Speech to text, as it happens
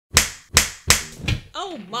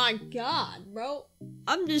Oh my god, bro.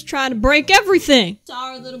 I'm just trying to break everything.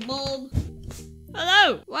 Sorry, little bulb.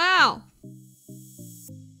 Hello. Wow.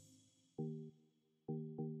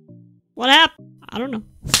 What happened? I don't know.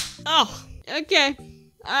 Oh, okay.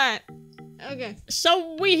 Alright. Okay.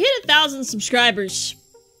 So we hit 1,000 subscribers.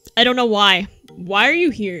 I don't know why. Why are you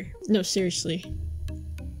here? No, seriously.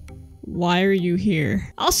 Why are you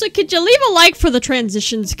here? Also, could you leave a like for the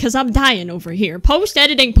transitions? Because I'm dying over here.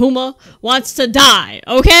 Post-editing Puma wants to die,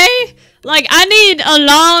 okay? Like, I need a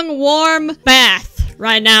long, warm bath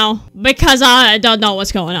right now. Because I don't know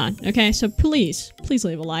what's going on, okay? So please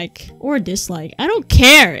leave a like. Or a dislike. I don't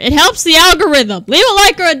care. It helps the algorithm. Leave a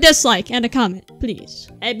like or a dislike and a comment, please.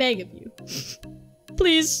 I beg of you.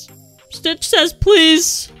 Please. Stitch says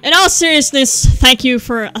please. In all seriousness, thank you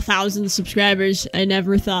for 1,000 subscribers. I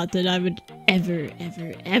never thought that I would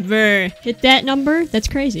ever hit that number. That's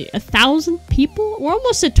crazy. 1,000 people? We're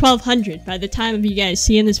almost at 1,200 by the time of you guys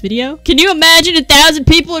seeing this video. Can you imagine 1,000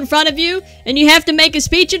 people in front of you and you have to make a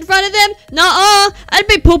speech in front of them? Nuh-uh. I'd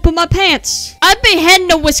be pooping my pants. I'd be heading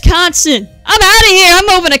to Wisconsin. I'm out of here.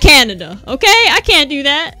 I'm moving to Canada. Okay? I can't do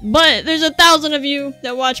that. But there's 1,000 of you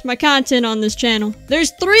that watch my content on this channel.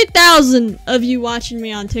 There's 3,000 of you watching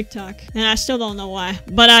me on TikTok. And I still don't know why.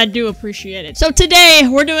 But I do appreciate it. So today,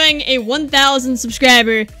 we're doing a 1,000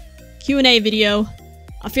 subscriber Q&A video.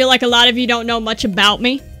 I feel like a lot of you don't know much about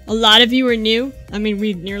me. A lot of you are new. I mean,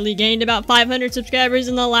 we've nearly gained about 500 subscribers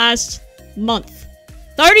in the last month.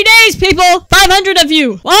 30 days, people! 500 of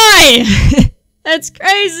you! Why? That's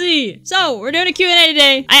crazy. So, we're doing a Q&A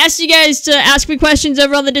today. I asked you guys to ask me questions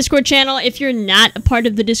over on the Discord channel. If you're not a part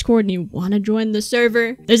of the Discord and you want to join the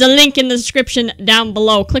server, there's a link in the description down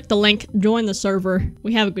below. Click the link, join the server.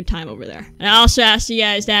 We have a good time over there. And I also asked you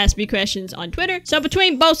guys to ask me questions on Twitter. So,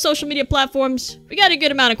 between both social media platforms, we got a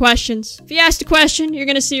good amount of questions. If you asked a question, you're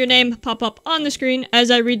going to see your name pop up on the screen as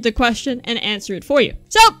I read the question and answer it for you.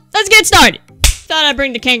 So, let's get started. Thought I'd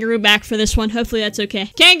bring the kangaroo back for this one. Hopefully that's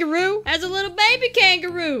okay. Kangaroo has a little baby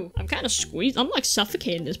kangaroo. I'm kind of squeezed. I'm like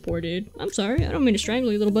suffocating this poor dude. I'm sorry. I don't mean to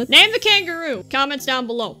strangle you, little bud. Name the kangaroo. Comments down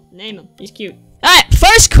below. Name him. He's cute. All right.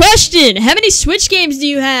 First question. How many Switch games do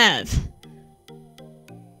you have?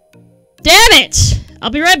 Damn it. I'll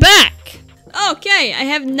be right back. Okay. I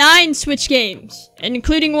have 9 Switch games,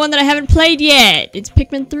 including one that I haven't played yet. It's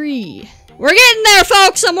Pikmin 3. We're getting there,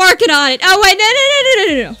 folks. I'm working on it. Oh,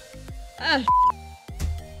 wait. No.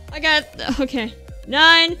 I got, okay,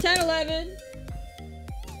 9, 10, 11,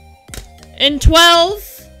 and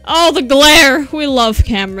 12. Oh, the glare. We love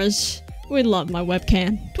cameras. We love my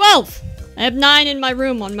webcam. 12. I have 9 in my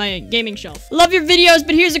room on my gaming shelf. Love your videos,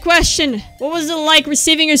 but here's a question. What was it like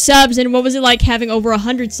receiving your subs, and what was it like having over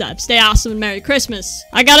 100 subs? Stay awesome and Merry Christmas.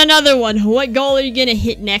 I got another one. What goal are you gonna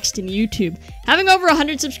hit next in YouTube? Having over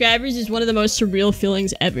 100 subscribers is one of the most surreal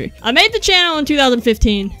feelings ever. I made the channel in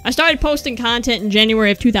 2015. I started posting content in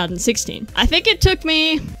January of 2016. I think it took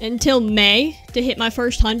me until May to hit my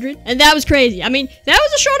first 100, and that was crazy. I mean, that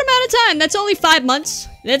was a short amount of time. That's only 5 months.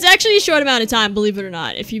 That's actually a short amount of time, believe it or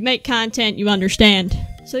not. If you make content, you understand.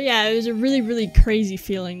 So yeah, it was a really crazy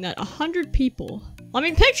feeling that 100 people... I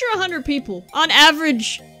mean, picture 100 people. On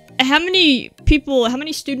average, how many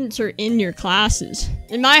students are in your classes?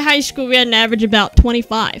 In my high school, we had an average about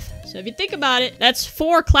 25. So if you think about it, that's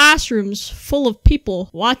 4 classrooms full of people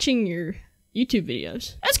watching your YouTube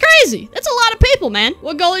videos. That's crazy. That's a lot of people, man.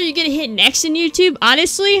 What goal are you gonna hit next in YouTube?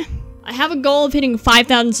 Honestly, I have a goal of hitting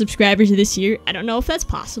 5,000 subscribers this year. I don't know if that's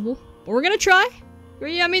possible, but we're gonna try.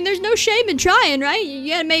 I mean, there's no shame in trying, right? You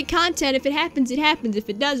gotta make content. If it happens, it happens. If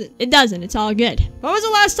it doesn't, it doesn't. It's all good. When was the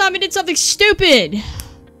last time I did something stupid?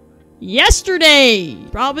 Yesterday.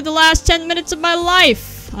 Probably the last 10 minutes of my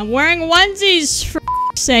life. I'm wearing onesies, for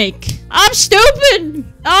sake. I'm stupid.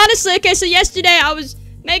 Honestly, okay, so yesterday I was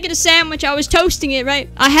making a sandwich. I was toasting it, right?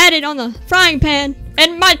 I had it on the frying pan,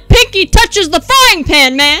 and my pinky touches the frying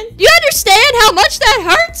pan, man. Do you understand how much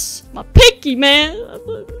that hurts? My pinky, man.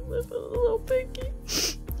 Little pinky.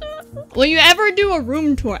 Will you ever do a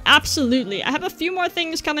room tour? Absolutely. I have a few more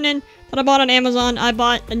things coming in that I bought on Amazon. I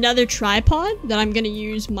bought another tripod that I'm gonna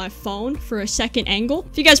use my phone for a second angle.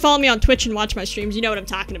 If you guys follow me on Twitch and watch my streams, you know what I'm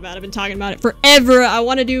talking about. I've been talking about it forever. I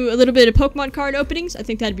want to do a little bit of Pokemon card openings. I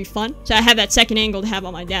think that'd be fun. So I have that second angle to have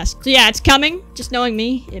on my desk. So yeah, it's coming. Just knowing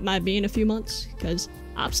me, it might be in a few months because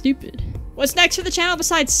I'm stupid. What's next for the channel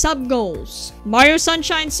besides sub goals? Mario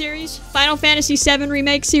Sunshine series, Final Fantasy VII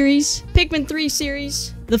Remake series, Pikmin 3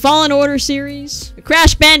 series, the Fallen Order series, the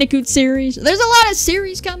Crash Bandicoot series. There's a lot of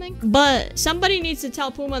series coming, but somebody needs to tell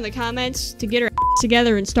Puma in the comments to get her ass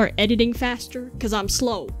together and start editing faster, because I'm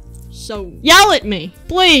slow. So yell at me,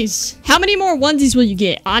 please. How many more onesies will you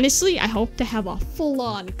get? Honestly, I hope to have a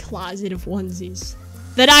full-on closet of onesies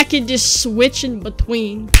that I could just switch in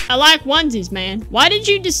between. I like onesies, man. Why did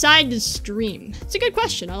you decide to stream? It's a good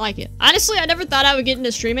question. I like it. Honestly, I never thought I would get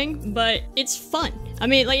into streaming, but it's fun. I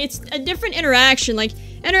mean, like, it's a different interaction. Like,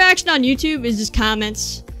 interaction on YouTube is just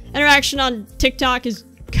comments. Interaction on TikTok is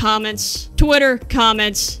comments. Twitter,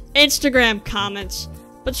 comments. Instagram, comments.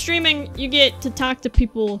 But streaming, you get to talk to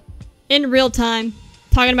people in real time,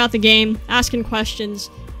 talking about the game, asking questions,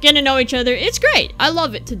 getting to know each other. It's great. I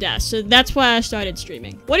love it to death. So that's why I started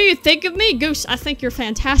streaming. What do you think of me? Goose, I think you're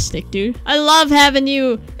fantastic, dude. I love having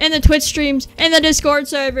you in the Twitch streams, in the Discord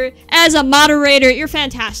server, as a moderator. You're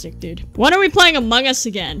fantastic, dude. When are we playing Among Us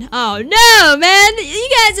again? Oh, no, man. You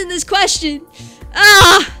guys in this question.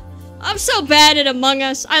 I'm so bad at Among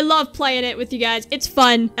Us. I love playing it with you guys. It's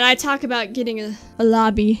fun. And I talk about getting a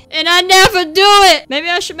lobby. And I never do it! Maybe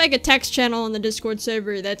I should make a text channel on the Discord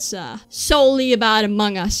server that's solely about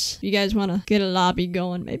Among Us. If you guys want to get a lobby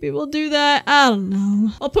going, maybe we'll do that. I don't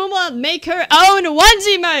know. Well, Puma, make her own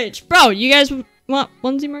onesie merch! Bro, you guys want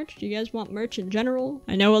onesie merch? Do you guys want merch in general?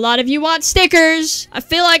 I know a lot of you want stickers. I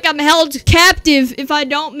feel like I'm held captive if I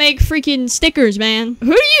don't make freaking stickers, man. Who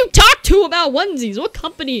do you talk to about onesies? What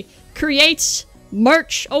company creates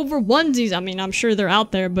merch over onesies? I mean, I'm sure they're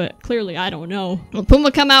out there, but clearly I don't know. Will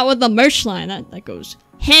Puma come out with a merch line? That goes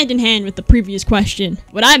hand in hand with the previous question.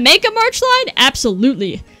 Would I make a merch line?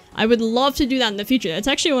 Absolutely. I would love to do that in the future. That's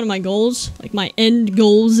actually one of my goals, like my end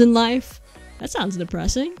goals in life. That sounds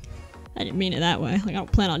depressing. I didn't mean it that way. Like, I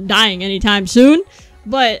don't plan on dying anytime soon,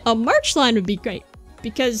 but a merch line would be great.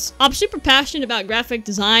 Because I'm super passionate about graphic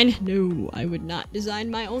design. No, I would not design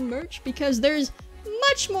my own merch because there's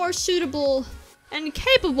much more suitable and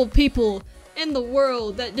capable people in the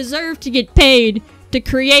world that deserve to get paid to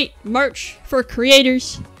create merch for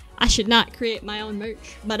creators. I should not create my own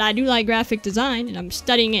merch, but I do like graphic design and I'm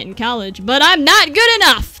studying it in college, but I'm not good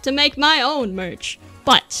enough to make my own merch.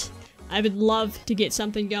 But I would love to get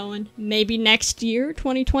something going. Maybe next year,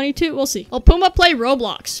 2022, we'll see. Will Puma play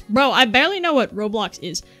Roblox? Bro, I barely know what Roblox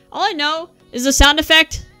is. All I know is the sound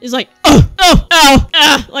effect is like,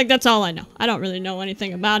 like that's all I know. I don't really know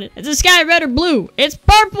anything about it. Is the sky red or blue? It's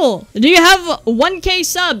purple. Do you have 1K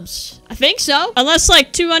subs? I think so. Unless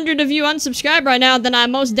like 200 of you unsubscribe right now, then I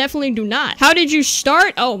most definitely do not. How did you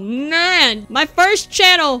start? Oh man, my first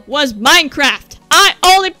channel was Minecraft. I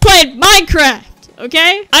only played Minecraft.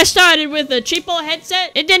 Okay? I started with a cheapo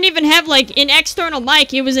headset. It didn't even have like an external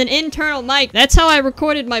mic. It was an internal mic. That's how I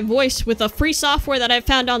recorded my voice, with a free software that I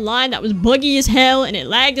found online that was buggy as hell and it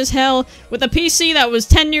lagged as hell, with a PC that was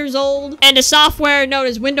 10 years old and a software known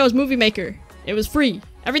as Windows Movie Maker. It was free.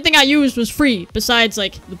 Everything I used was free, besides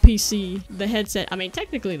like the PC, the headset. I mean,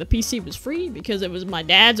 technically the PC was free because it was my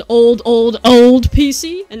dad's old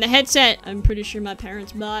PC. And the headset, I'm pretty sure my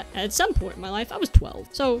parents bought at some point in my life. I was 12.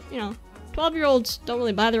 So, you know, 12-year-olds don't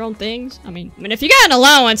really buy their own things. I mean, if you got an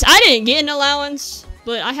allowance, I didn't get an allowance,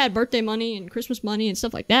 but I had birthday money and Christmas money and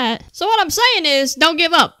stuff like that. So what I'm saying is, don't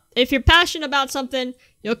give up. If you're passionate about something,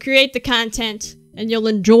 you'll create the content and you'll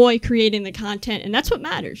enjoy creating the content, and that's what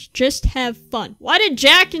matters. Just have fun. Why did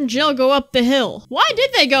Jack and Jill go up the hill? Why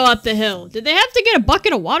did they go up the hill? Did they have to get a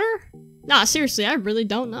bucket of water? Nah, seriously, I really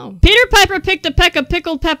don't know. Peter Piper picked a peck of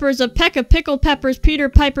pickled peppers, a peck of pickled peppers. Peter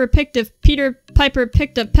Piper picked a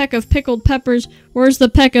peck of pickled peppers. Where's the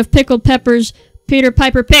peck of pickled peppers Peter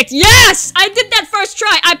Piper picked? Yes! I did that first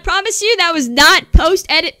try. I promise you that was not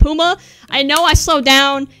post-edit, Puma. I know I slowed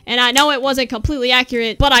down, and I know it wasn't completely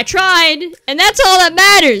accurate, but I tried, and that's all that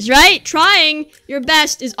matters, right? Trying your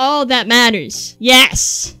best is all that matters.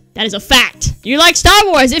 Yes. That is a fact. Do you like Star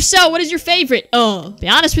Wars? If so, what is your favorite? Be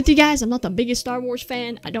honest with you guys, I'm not the biggest Star Wars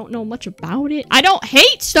fan. I don't know much about it. I don't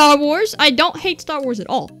hate Star Wars. I don't hate Star Wars at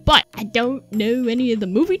all. But I don't know any of the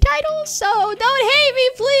movie titles, so don't hate me,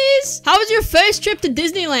 please. How was your first trip to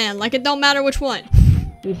Disneyland? Like, it don't matter which one.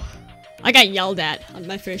 I got yelled at on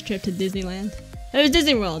my first trip to Disneyland. It was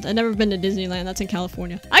Disney World. I've never been to Disneyland. That's in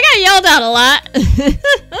California. I got yelled at a lot.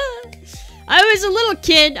 I was a little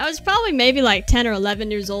kid. I was probably maybe like 10 or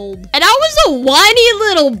 11 years old. And I was a whiny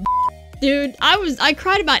little dude. I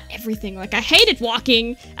cried about everything. Like, I hated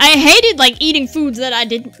walking. I hated like eating foods that I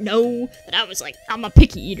didn't know. That I was like, I'm a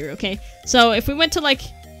picky eater, okay? So if we went to like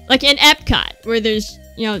in Epcot, where there's,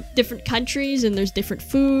 you know, different countries and there's different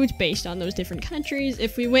foods based on those different countries.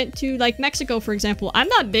 If we went to like Mexico, for example, I'm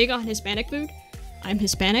not big on Hispanic food. I'm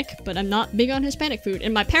Hispanic, but I'm not big on Hispanic food.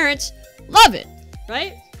 And my parents love it,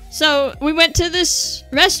 right? So we went to this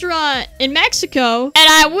restaurant in Mexico and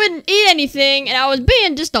I wouldn't eat anything and I was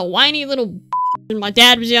being just a whiny little And my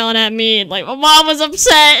dad was yelling at me, and like my mom was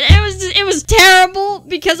upset. It was terrible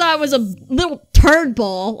because I was a little turd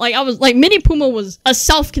ball. Like I was like Mini Puma was a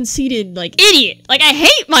self-conceited like idiot. Like I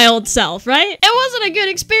hate my old self, right? It wasn't a good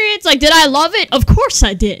experience. Like did I love it? Of course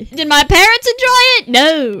I did. Did my parents enjoy it?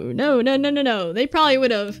 No. They probably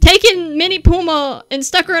would have taken Mini Puma and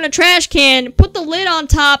stuck her in a trash can, put the lid on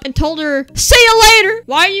top, and told her, "See you later."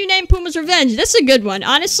 Why are you named Puma's Revenge? That's a good one.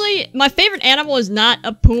 Honestly, my favorite animal is not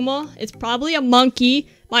a puma. It's probably a monkey.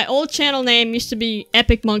 My old channel name used to be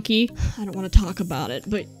Epic Monkey. I don't want to talk about it,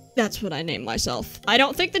 but that's what I named myself. I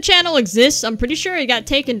don't think the channel exists. I'm pretty sure it got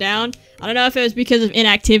taken down. I don't know if it was because of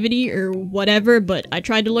inactivity or whatever, but I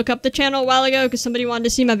tried to look up the channel a while ago because somebody wanted to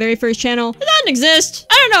see my very first channel. It doesn't exist.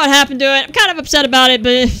 I don't know what happened to it. I'm kind of upset about it,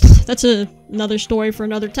 but that's another story for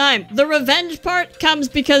another time. The revenge part comes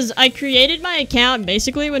because I created my account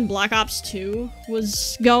basically when Black Ops 2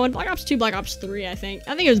 was going. Black Ops 2, Black Ops 3, I think.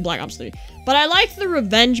 I think it was Black Ops 3. But I liked the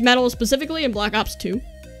revenge medal specifically in Black Ops 2.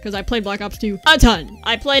 Because I played Black Ops 2 a ton.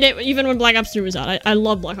 I played it even when Black Ops 3 was out. I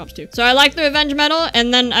love Black Ops 2. So I like the Revenge Medal,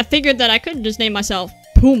 and then I figured that I couldn't just name myself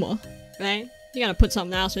Puma, right? You gotta put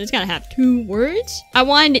something else, so it's gotta have 2 words. I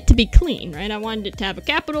wanted it to be clean, right? I wanted it to have a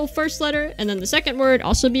capital first letter, and then the second word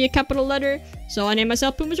also be a capital letter. So I named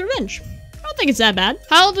myself Puma's Revenge. I don't think it's that bad.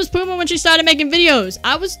 How old was Puma when she started making videos?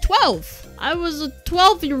 I was 12. I was a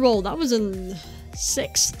 12-year-old. I was in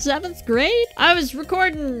 6th, 7th grade. I was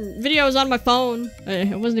recording videos on my phone.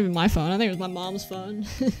 It wasn't even my phone. I think it was my mom's phone.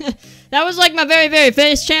 That was like my very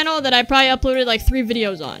first channel that I probably uploaded like 3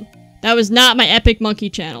 videos on. That was not my Epic Monkey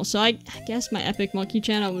channel. So I guess my Epic Monkey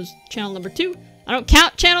channel was channel number 2. I don't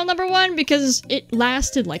count channel number 1 because it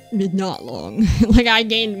lasted like not long. Like I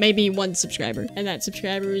gained maybe 1 subscriber, and that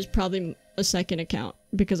subscriber is probably a second account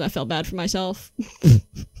because I felt bad for myself.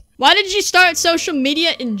 Why did you start social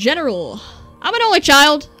media in general? I'm an only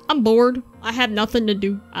child. I'm bored. I have nothing to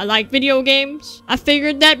do. I like video games. I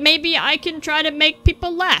figured that maybe I can try to make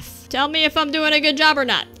people laugh. Tell me if I'm doing a good job or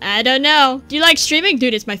not. I don't know. Do you like streaming?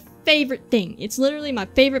 Dude, it's my favorite thing. It's literally my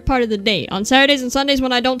favorite part of the day. On Saturdays and Sundays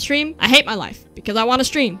when I don't stream, I hate my life because I want to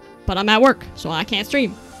stream, but I'm at work, so I can't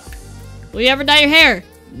stream. Will you ever dye your hair?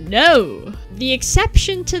 No. The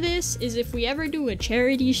exception to this is if we ever do a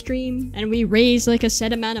charity stream and we raise like a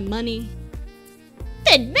set amount of money,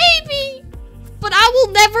 then maybe. But I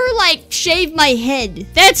will never, like, shave my head.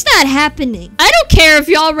 That's not happening. I don't care if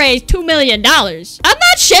y'all raise $2 million. I'm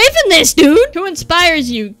not shaving this, dude. Who inspires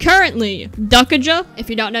you currently? Duckaja. If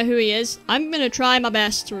you don't know who he is, I'm gonna try my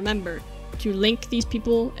best to remember to link these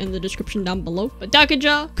people in the description down below. But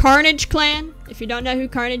Duckaja, Carnage Clan. If you don't know who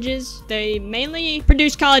Carnage is, they mainly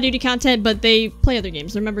produce Call of Duty content, but they play other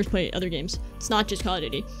games. Their members play other games. It's not just Call of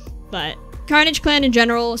Duty. But Carnage Clan in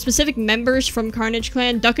general, specific members from Carnage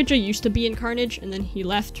Clan. Duckaja used to be in Carnage, and then he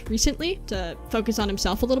left recently to focus on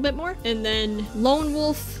himself a little bit more. And then Lone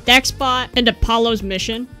Wolf, Dexbot, and Apollo's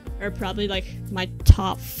Mission are probably like my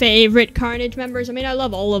top favorite Carnage members. I mean, I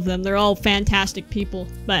love all of them. They're all fantastic people,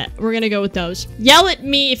 but we're gonna go with those. Yell at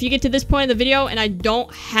me if you get to this point in the video and I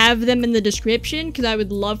don't have them in the description, because I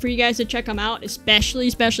would love for you guys to check them out, especially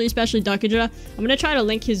Duckaja. I'm gonna try to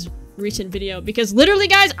link his recent video because literally,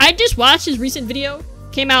 guys, I just watched his recent video.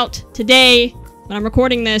 Came out today. When I'm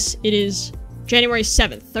recording this, it is January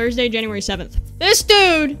 7th. Thursday, January 7th. This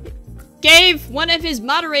dude gave one of his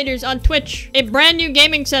moderators on Twitch a brand new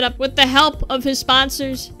gaming setup with the help of his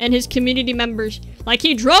sponsors and his community members. Like,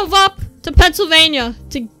 he drove up to Pennsylvania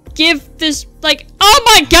to give this, like, oh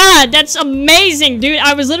my god, that's amazing, dude.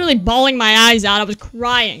 I was literally bawling my eyes out. I was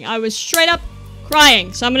crying. I was straight up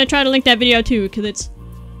crying. So I'm gonna try to link that video too, because it's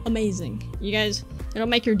amazing. You guys, it'll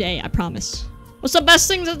make your day, I promise. What's the best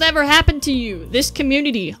thing that's ever happened to you? This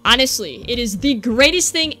community, honestly, it is the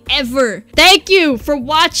greatest thing ever. Thank you for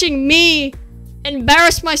watching me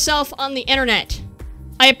embarrass myself on the internet.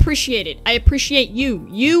 I appreciate it. I appreciate you.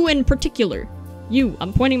 You in particular. You.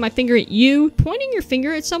 I'm pointing my finger at you. Pointing your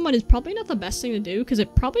finger at someone is probably not the best thing to do because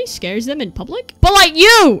it probably scares them in public. But like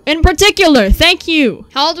you in particular, thank you.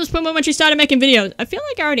 How old was Puma when she started making videos? I feel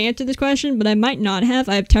like I already answered this question, but I might not have.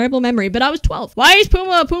 I have terrible memory, but I was 12. Why is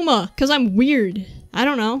Puma a Puma? Because I'm weird. I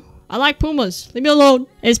don't know. I like Pumas. Leave me alone.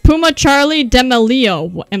 Is Puma Charlie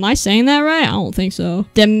D'Amelio? Am I saying that right? I don't think so.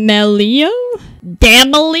 D'Amelio?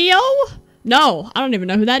 D'Amelio? No, I don't even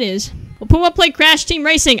know who that is. Will Puma play Crash Team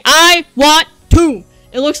Racing? I want to.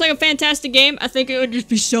 It looks like a fantastic game. I think it would just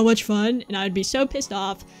be so much fun, and I'd be so pissed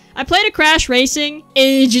off. I played a Crash Racing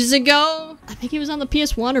ages ago. I think it was on the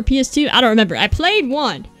PS1 or PS2. I don't remember. I played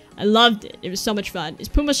one. I loved it. It was so much fun. Is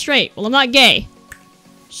Puma straight? Well, I'm not gay.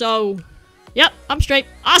 So, Yep, I'm straight.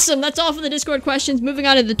 Awesome, that's all for the Discord questions. Moving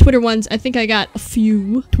on to the Twitter ones. I think I got a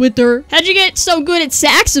few. Twitter. How'd you get so good at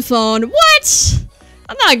saxophone? What?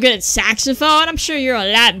 I'm not good at saxophone. I'm sure you're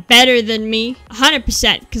a lot better than me.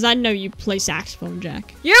 100%, because I know you play saxophone,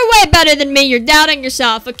 Jack. You're way better than me. You're doubting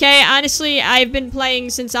yourself, okay? Honestly, I've been playing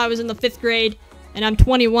since I was in the 5th grade. And I'm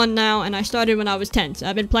 21 now, and I started when I was 10, so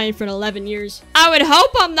I've been playing for 11 years. I would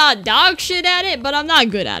hope I'm not dog shit at it, but I'm not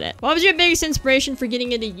good at it. What was your biggest inspiration for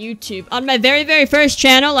getting into YouTube? On my very, very first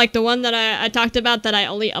channel, like the one that I talked about that I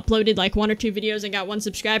only uploaded like 1 or 2 videos and got 1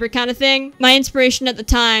 subscriber kind of thing, my inspiration at the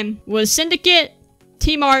time was Syndicate,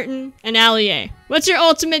 T. Martin, and Allier. What's your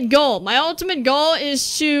ultimate goal? My ultimate goal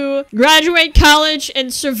is to graduate college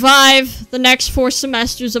and survive the next 4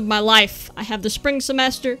 semesters of my life. I have the spring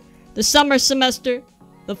semester, the summer semester,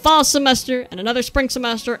 the fall semester, and another spring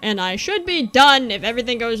semester, and I should be done if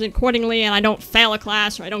everything goes accordingly and I don't fail a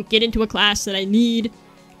class or I don't get into a class that I need.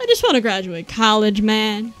 I just want to graduate college,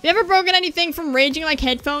 man. Have you ever broken anything from raging, like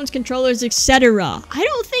headphones, controllers, etc.? I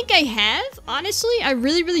don't think I have. Honestly, I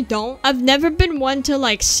really, really don't. I've never been one to,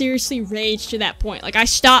 like, seriously rage to that point. Like, I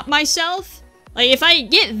stop myself. Like, if I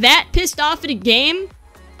get that pissed off at a game,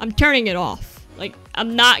 I'm turning it off. Like,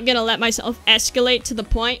 I'm not gonna let myself escalate to the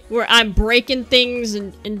point where I'm breaking things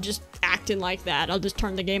and just acting like that. I'll just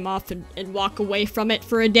turn the game off and walk away from it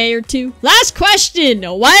for a day or 2. Last question!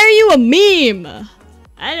 Why are you a meme?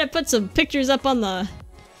 I had to put some pictures up on the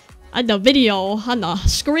video on the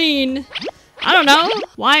screen. I don't know.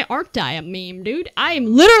 Why aren't I a meme, dude? I am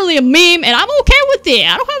literally a meme, and I'm okay with it.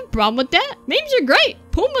 I don't have a problem with that. Memes are great.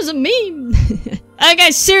 Puma's a meme. Alright,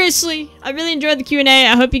 guys, seriously, I really enjoyed the Q&A.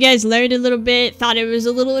 I hope you guys learned a little bit, thought it was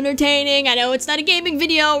a little entertaining. I know it's not a gaming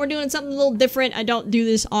video. We're doing something a little different. I don't do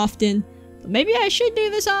this often. But maybe I should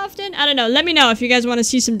do this often. I don't know. Let me know if you guys want to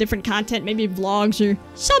see some different content, maybe vlogs or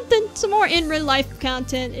something, some more in real life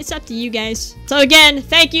content. It's up to you guys. So again,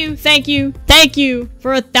 thank you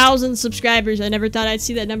for 1,000 subscribers. I never thought I'd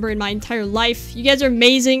see that number in my entire life. You guys are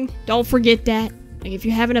amazing. Don't forget that. Like, if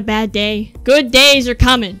you're having a bad day, good days are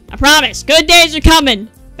coming. I promise. Good days are coming.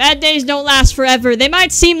 Bad days don't last forever. They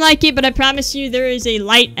might seem like it, but I promise you there is a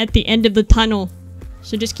light at the end of the tunnel.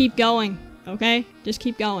 So just keep going, okay? Just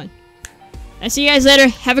keep going. I'll see you guys later.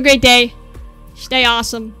 Have a great day. Stay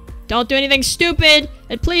awesome. Don't do anything stupid.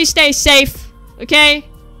 And please stay safe, okay?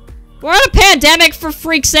 We're in a pandemic, for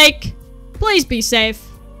freak's sake. Please be safe.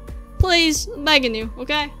 Please. I'm begging you,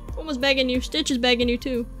 okay? Almost begging you. Stitch is begging you,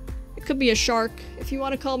 too. It could be a shark. If you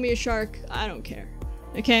want to call me a shark, I don't care.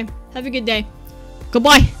 Okay? Have a good day.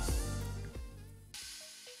 Goodbye.